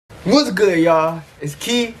What's good, y'all? It's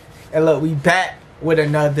Key, and look, we back with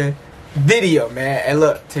another video, man. And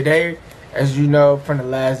look, today, as you know from the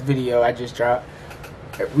last video I just dropped,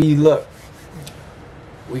 we got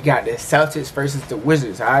the Celtics versus the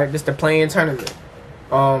Wizards. All right, this the play-in tournament.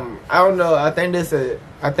 I don't know. I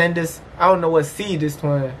don't know what seed this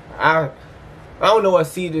one. I don't know what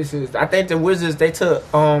seed this is. I think the Wizards they took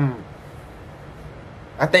I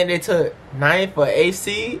think they took 9th or 8th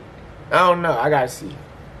seed. I don't know. I gotta see.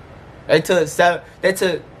 They took 7. I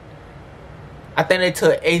think they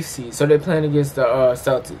took 8th seed, so they're playing against the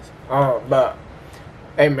Celtics. But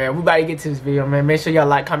hey, man, we about to get to this video, man. Make sure y'all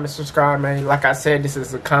like, comment, subscribe, man. Like I said, this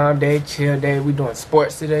is a calm day, chill day. We doing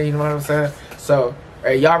sports today. You know what I'm saying? So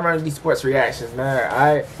hey, y'all run these sports reactions, man.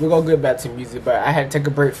 Alright, we're gonna get back to music, but I had to take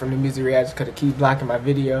a break from the music reactions because it keeps blocking my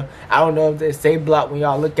video. I don't know if they say block when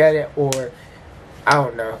y'all look at it or I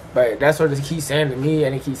don't know, but that's what it keeps saying to me,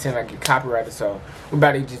 and it keeps saying I get copyrighted. So we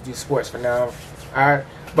about to just do sports for now. Alright,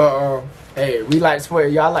 but hey, we like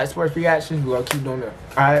sports. Y'all like sports reactions? We gonna keep doing it.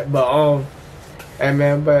 Alright, but hey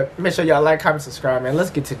man, but make sure y'all like, comment, subscribe, man.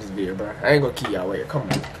 Let's get to this video, bro. I ain't gonna keep y'all waiting. Come on.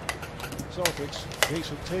 Celtics,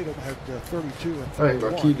 Jason Tatum had 32 and 31. I ain't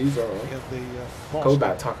gonna keep these on. Go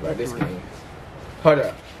about to talk about this game. Hold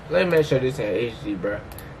up. Let me make sure this ain't HD, bro.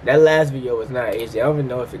 That last video was not HD. I don't even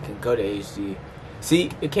know if it can go to HD.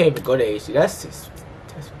 See, it can't even go to HD. That's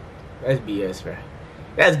BS, bro.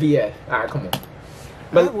 That's BS. Alright, come on.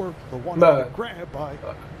 But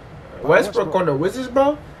Westbrook on the Wizards,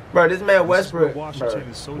 bro. Bro, this man Westbrook, bro,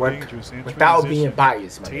 without being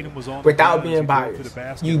biased, man. Without being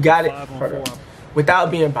biased, you got it.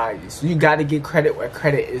 Without being biased, you got to give credit where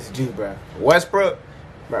credit is due, bro. Westbrook,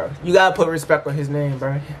 bro, you got to put respect on his name,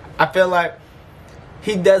 bro. I feel like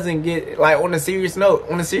he doesn't get, like, on a serious note,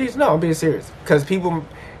 I'm being serious. Because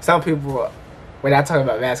some people, when I talk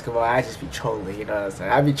about basketball, I just be trolling, you know what I'm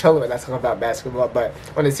saying? I be trolling when I talk about basketball, but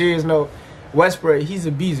on a serious note, Westbrook, he's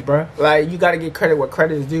a beast, bro. Like, you got to get credit where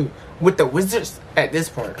credit is due. With the Wizards at this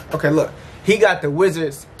point. Okay, look. He got the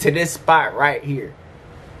Wizards to this spot right here.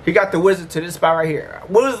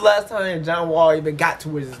 When was the last time John Wall even got to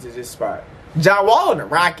Wizards to this spot? John Wall and the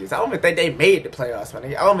Rockets. I don't even think they made the playoffs, man.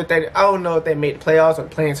 I don't know if they made the playoffs or the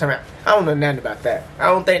play-in tournament. I don't know nothing about that. I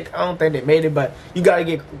don't think they made it, but you got to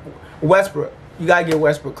get Westbrook. You got to give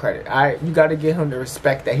Westbrook credit, all right? You got to give him the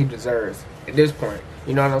respect that he deserves at this point.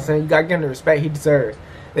 You know what I'm saying? You got to give him the respect he deserves.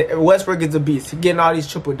 Westbrook is a beast. He's getting all these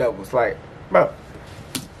triple-doubles. Like, bro.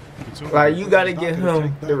 Like, you got to give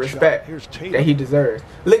him the respect that he deserves.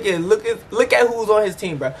 Look at who's on his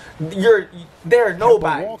team, bro. There are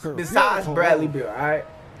nobody besides Bradley Beal, all right?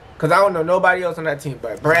 Because I don't know nobody else on that team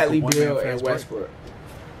but Bradley Beal and Westbrook.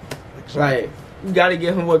 Like, you got to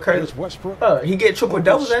give him what credit. He get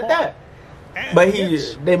triple-doubles at that. But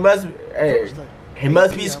they must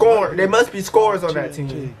be scoring. There must be scores on that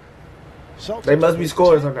team. They must be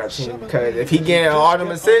scores on that team. Because if he getting all them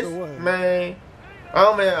assists, man, I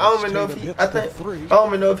don't even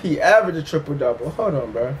know if he averaged a triple double. Hold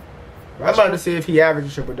on, bro. I'm about to see if he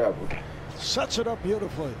averaged a triple double. Sets it up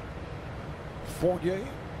beautifully. Fournier.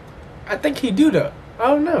 I think he do though. I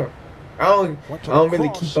don't know. I don't really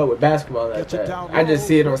keep up with basketball like that. I just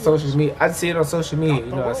see it on social media. You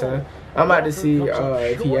know what I'm saying? I'm about to see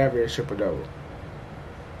if he averaged a triple double.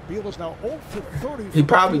 He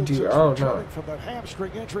probably do. I don't know. From that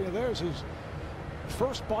hamstring injury, and there's his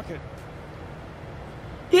first bucket.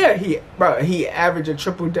 Yeah, he averaged a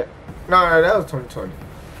triple double. No, that was 2020.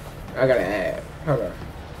 I gotta add. Hold on.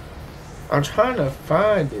 I'm trying to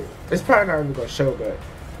find it. It's probably not even gonna show, but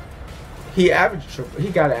he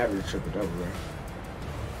gotta average a triple double, bro.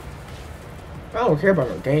 I don't care about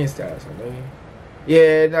no game stats, man. Yeah,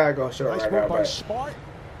 it's not gonna show right now, but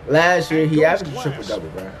last year he averaged a triple double,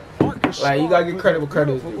 bro. Like, you gotta get credit where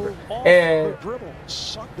credit is due, bro. And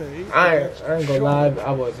I ain't gonna lie,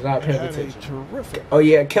 I was not paying attention. Oh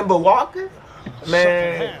yeah, Kemba Walker,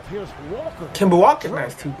 man. Kemba Walker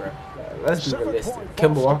nice too, bro. Let's be realistic.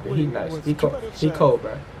 Kemba Walker, he nice. He cold,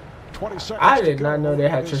 bro. I did not know they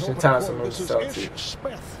had Tristan Thompson on the Celtics.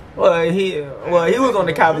 Well, he was on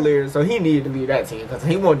the Cavaliers, so he needed to leave that team because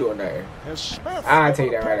he wasn't doing nothing. I'll tell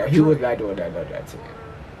you that right now. He was not doing that on that team.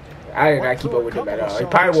 I did not keep up with him at all. He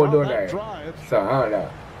probably wasn't doing that. So I don't know.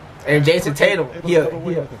 And Jason Tatum, he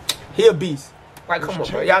a beast. Like, come on,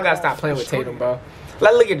 bro. Y'all gotta stop playing with Tatum, bro.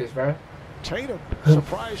 Like, look at this, bro. Tatum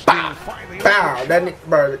surprised. Bow. That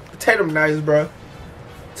bro. Tatum nice, bro.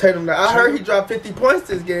 Tatum. I heard he dropped 50 points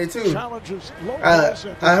this game too.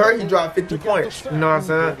 I heard he dropped 50 points. You know what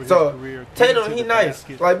I'm saying? So Tatum, he nice.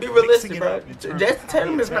 Like, be realistic, bro. Jason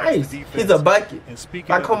Tatum is nice. He's a bucket.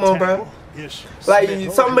 Like, come on, bro. Like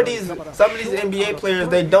some of these NBA players,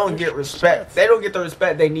 they don't get respect. They don't get the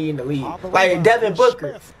respect they need in the league. Like Devin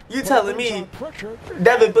Booker. You telling me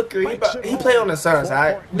Devin Booker, he played on the Suns,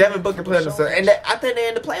 right? Devin Booker played on the Suns, and I think they're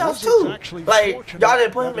in the playoffs too. Like y'all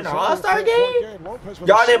didn't put him in the All-Star game.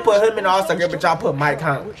 Y'all didn't put him in the All-Star game, but y'all put Mike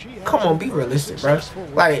Conley. Come on, be realistic, bro.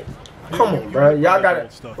 Like. Come on, bro. Y'all gotta,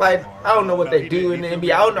 like, I don't know what they do in the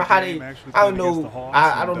NBA. I don't know how they, I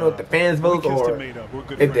don't know if the fans vote or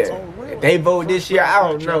if they vote this year. I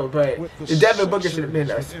don't know, but the Devin Booker should have been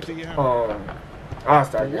a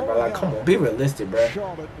All-Star game. But, like, come on, be realistic, bro.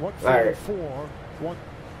 Like,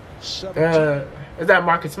 is that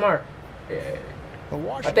Marcus Smart? Yeah.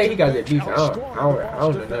 I think he got good defense. I don't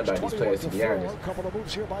know nothing about these players, to be honest.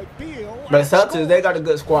 But Celtics, they got a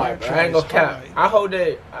good squad, bro. I ain't gonna cap. I hope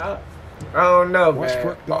they. I don't know,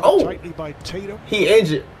 man. Oh, he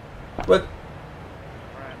injured. What?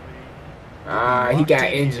 He got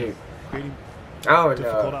injured. I don't know.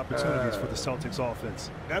 Difficult opportunities for the Celtics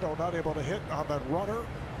offense. Neto not able to hit on that runner.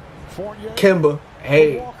 Kimba,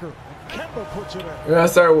 hey. Kimba puts it in.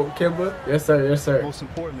 Yes, sir. Kimba. Yes, sir. Yes, sir. Most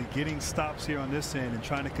importantly, getting stops here on this end and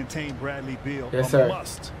trying to contain Bradley Beal. Yes, sir.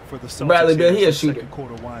 Must for the Celtics. Bradley Beal, he a shooter. Second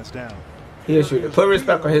quarter winds down. He a shooter. Put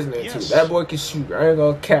respect on his name too. That boy can shoot. I ain't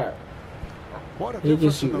gonna cap. He can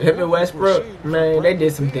shoot. Him and Westbrook, man, they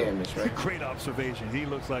did some damage, right? Great observation. He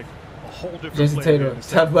looks like a whole different Jason Tatum,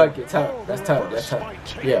 tough bucket, tough. That's tough. That's tough.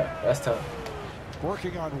 Yeah, that's tough.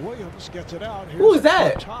 Working on Williams, gets it out. Who is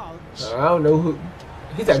that? I don't know who.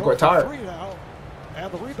 He's at Cortard.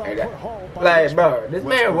 Like, bro, this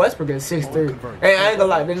man Westbrook is 6'3". Hey, I ain't gonna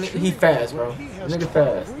lie, he fast, bro. Nigga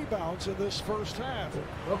fast.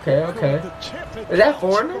 Okay. Is that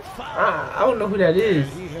foreigner? I don't know who that is.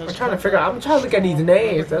 I'm trying to figure out. I'm trying to look at these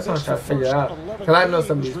names. That's what I'm trying to figure out. Cause I know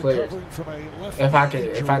some of these players. If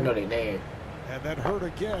I know their name.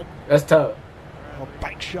 That's tough. A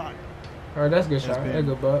bike shot. All right, that's a good shot. That's a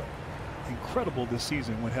good buck. Incredible this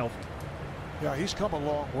season when healthy. Yeah, he's come a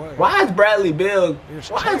long way. Why is Bradley Beal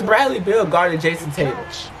guarding Jason Tatum?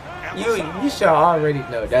 You should already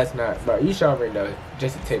know that's not, bro. You should already know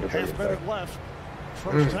Jason Tatum. Half minute left.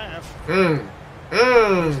 First half.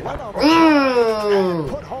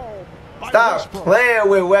 Stop playing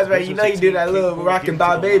with Westbrook. You know you do that little rockin'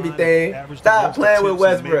 ball baby thing. Stop playing with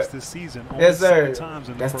Westbrook. Yes, sir.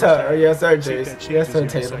 That's tough. Oh, yes, sir, Jason. Yes, sir,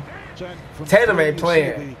 Tatum. Tatum ain't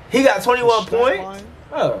playing. He got 21 points.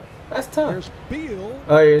 Oh. That's tough.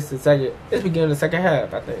 Oh, yeah, it's the second. It's beginning of the second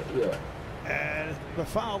half, I think. Yeah. And the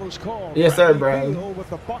foul is called. Yes, sir, Bradley. With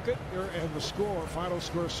the bucket and the score. Final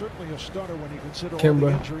score certainly a stunner when you consider Kimba. all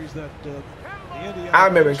the injuries that the Indiana. I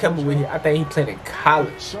remember Kimba with. I think he played in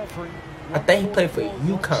college. I think he played for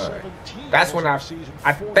UConn. That's when I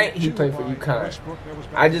think he played for UConn.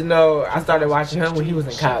 I just know I started watching him when he was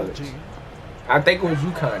in college. I think it was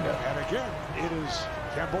UConn though. And again, it is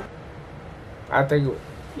Campbell. I think it was.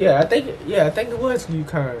 I think it was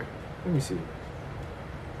UConn. Let me see.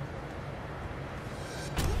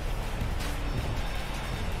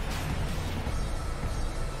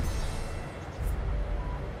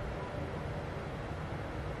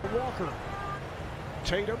 Walker.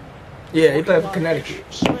 Tatum. Yeah, he played for Connecticut.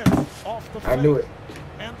 Smith off the I knew it.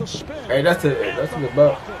 And the spin. Hey, that's a good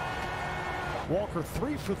buck. Walker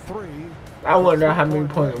 3 for 3. I want to know how many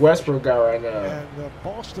points Westbrook got right now. And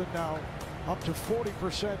Boston now up to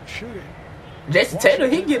 40% shooting. Jason Tatum,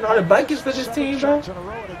 he getting all the buckets for this team, bro.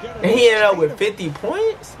 And he ended up with 50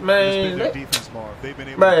 points, man.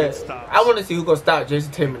 But I want to see who gonna stop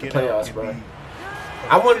Jason Tatum in the playoffs, bro.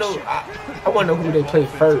 I want to know who they play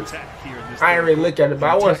first. I ain't really look at it, but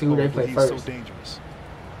I want to see who they play first.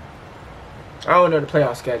 I don't know the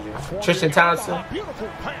playoff schedule. Tristan Thompson. Beautiful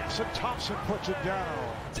pass, and Thompson puts it down.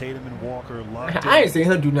 Tatum and Walker locked I ain't seen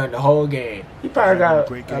him do nothing the whole game. He probably got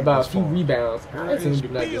about a few rebounds. I ain't seen him do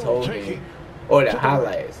nothing this whole game. Or the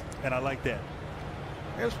highlights. And I like that.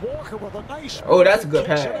 There's Walker with a nice. Oh, that's a good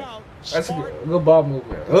pass. That's a good ball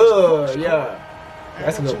movement. Oh, yeah.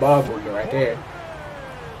 That's a good ball movement right there.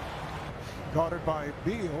 Guarded by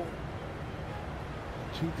Beal.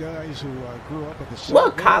 Two guys who grew up at the same.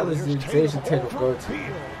 What college did Jason Tatum go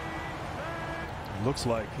to? Looks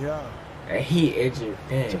like. Yeah. And he injured.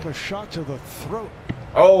 Dang. Took a shot to the throat.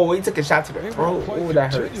 Oh, he took a shot to the throat. Oh,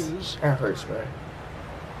 that hurts. That hurts, man.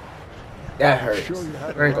 That hurts.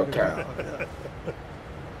 I ain't gonna count.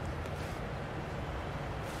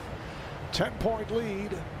 10-point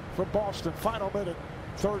lead for Boston. Final minute,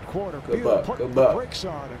 third quarter. Good buck. Good buck. Brakes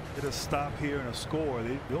on it. Get a stop here and a score.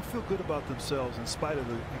 They'll feel good about themselves in spite of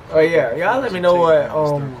the. Oh yeah, y'all let me know what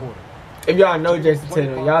If y'all know Jason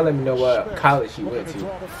Tatum, y'all let me know what college he went to.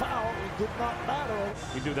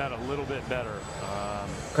 We do that a little bit better.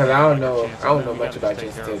 Cause I don't know much about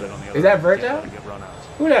Jason Tatum. Is that Virgil?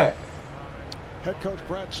 Who that? Head coach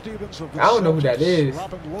Brad Stevens of the I don't know who that is.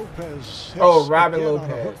 Oh, Robin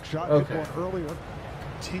Lopez. Okay.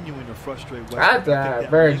 Continuing to frustrate Westbrook. I thought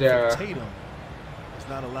Virgil.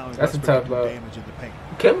 That's a tough blow.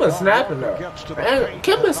 Kimba snapping though.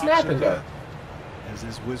 Kimba snapping though. As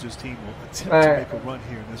this Wizards team will attempt to make a run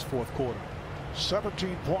here in this fourth quarter.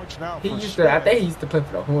 17 points now. I think he used to play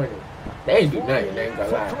for the Hornets. They ain't do nothing. They ain't gonna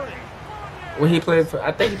lie. When he played for,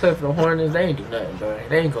 I think he played for the Hornets. They ain't do nothing, bro.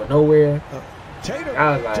 They ain't go nowhere.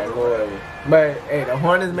 I was like, Lord. But hey, the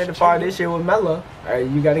Hornets made the far this year with Melo.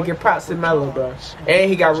 You gotta give props to Melo, bro. And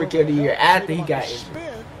he got Rookie of the Year after he got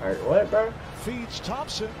injured. What, bro? Feeds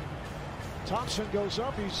Thompson. Thompson goes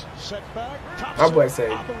up. He's set back. My boy said,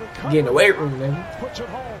 get in the weight room, man.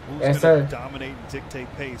 Yes, sir. Dominate and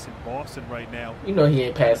dictate pace in Boston right now. You know he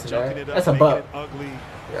ain't passing that. That's a buck.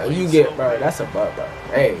 Yeah, you get, bro. That's a buck, bro.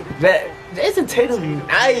 Hey, that Jason Tatum,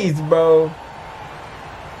 nice, bro.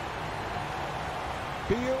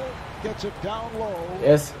 Beal gets it down low.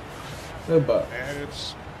 Yes, good buck. And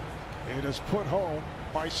it is put home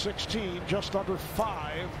by 16, just under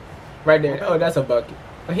 5. Right there. Oh, that's a bucket.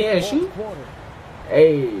 Oh, he ain't shoot.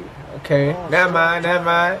 Hey, okay. Never mind.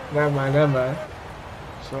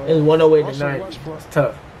 So it's 108 to 90. It's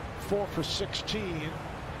tough. 4 for 16.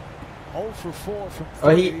 0 for 4 from 3.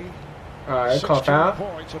 Oh, he. They called foul.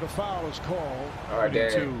 Points and a foul is called. Oh,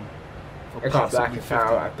 damn. They called blocking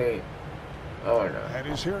foul, I think. Oh no. And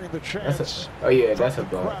he's hearing the chants. Oh yeah, that's a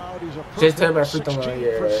blow. Just tell my free throw line,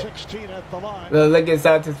 yeah. Look at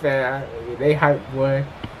Celtics fan. They hype, boy.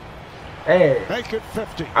 Hey,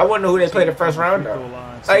 I wonder who they played the first round though.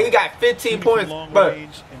 Like he got 15 points, bro.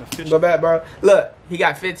 Go back, bro. Look, he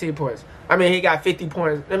got 15 points. I mean, he got 50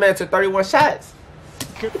 points. The man took 31 shots.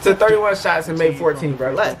 Took 31 shots and made 14,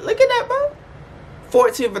 bro. Look at that, bro.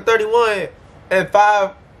 14 for 31 and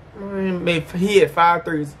 5. He hit 5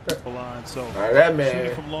 threes. That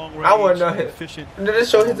man. I want to know his. Did it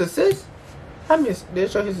show his assist? How many? Did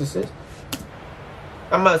it show his assist?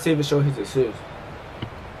 I'm about to see if it showed his assist.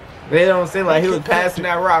 They don't seem like he was passing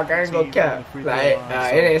that rock. I ain't gonna cap. Like,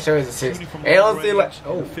 it ain't show his assist. It don't seem like.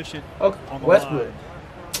 Oh, okay. Westbrook.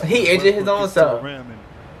 He injured his own self.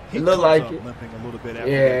 It looked like it.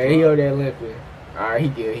 Yeah, he over there limping. Alright, he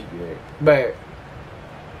good. But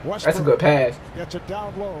that's a good pass. That's a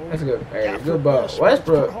good. Hey, good ball.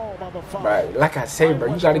 Westbrook. Right, like I say,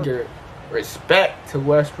 bro, you gotta give respect to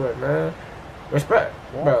Westbrook, man. Respect,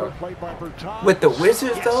 bro. With the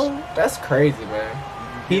Wizards though, that's crazy, man.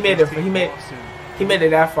 He made it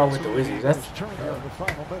that far with the Wizards. That's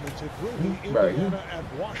bro. You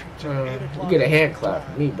get a hand clap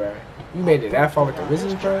from me, bro. You made it that far with the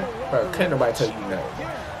Wizards, bro. Bro, can't nobody tell you nothing.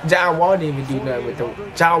 John Wall didn't even do nothing with the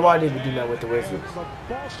Wizards.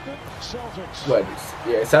 But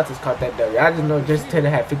yeah, Celtics caught that W. I just know Jason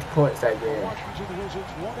Tatum had 50 points that game.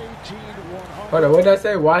 Hold on, what did I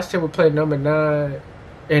say? Washington would play number 9.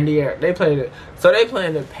 Indiana. They playing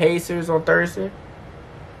the Pacers on Thursday.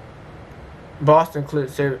 Boston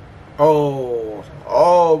Clips. Boston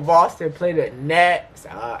played the Nets.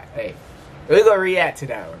 Hey, we're gonna react to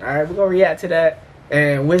that one. All right, we're gonna react to that.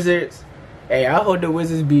 And Wizards. Hey, I hope the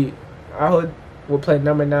Wizards we'll play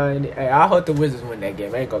number 9. Hey, I hope the Wizards win that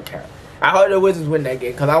game. I ain't gonna count. I hope the Wizards win that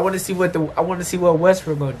game because I want to see what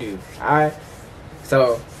Westbrook gonna do. All right.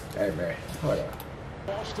 So, hey man, hold on.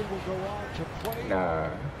 Boston will go on to play. Nah.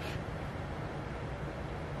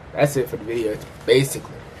 That's it for the video.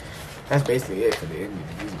 Basically. That's basically it for the end of the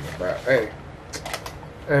video, bro.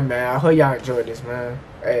 Hey man, I hope y'all enjoyed this, man.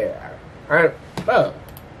 Hey, bro,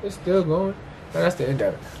 it's still going. Man, that's the end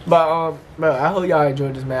of it. But bro, I hope y'all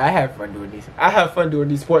enjoyed this, man. I have fun doing these. I have fun doing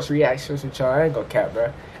these sports reactions with y'all. I ain't gonna cap,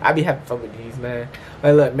 bro. I be having fun with these, man.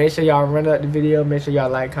 But look, make sure y'all run up the video. Make sure y'all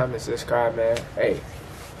like, comment, subscribe, man. Hey,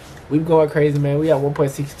 we going crazy, man. We got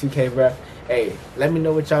 1.62K, bro. Hey, let me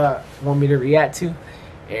know what y'all want me to react to,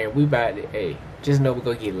 and we about to. Hey, just know we're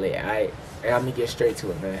gonna get lit, alright? And I'm gonna get straight to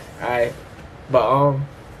it, man. Alright? But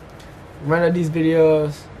run up these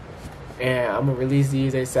videos and I'm gonna release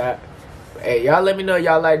these ASAP. Hey, y'all let me know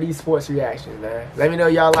y'all like these sports reactions, man. Let me know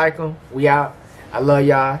y'all like them. We out. I love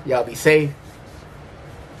y'all. Y'all be safe.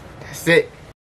 That's it.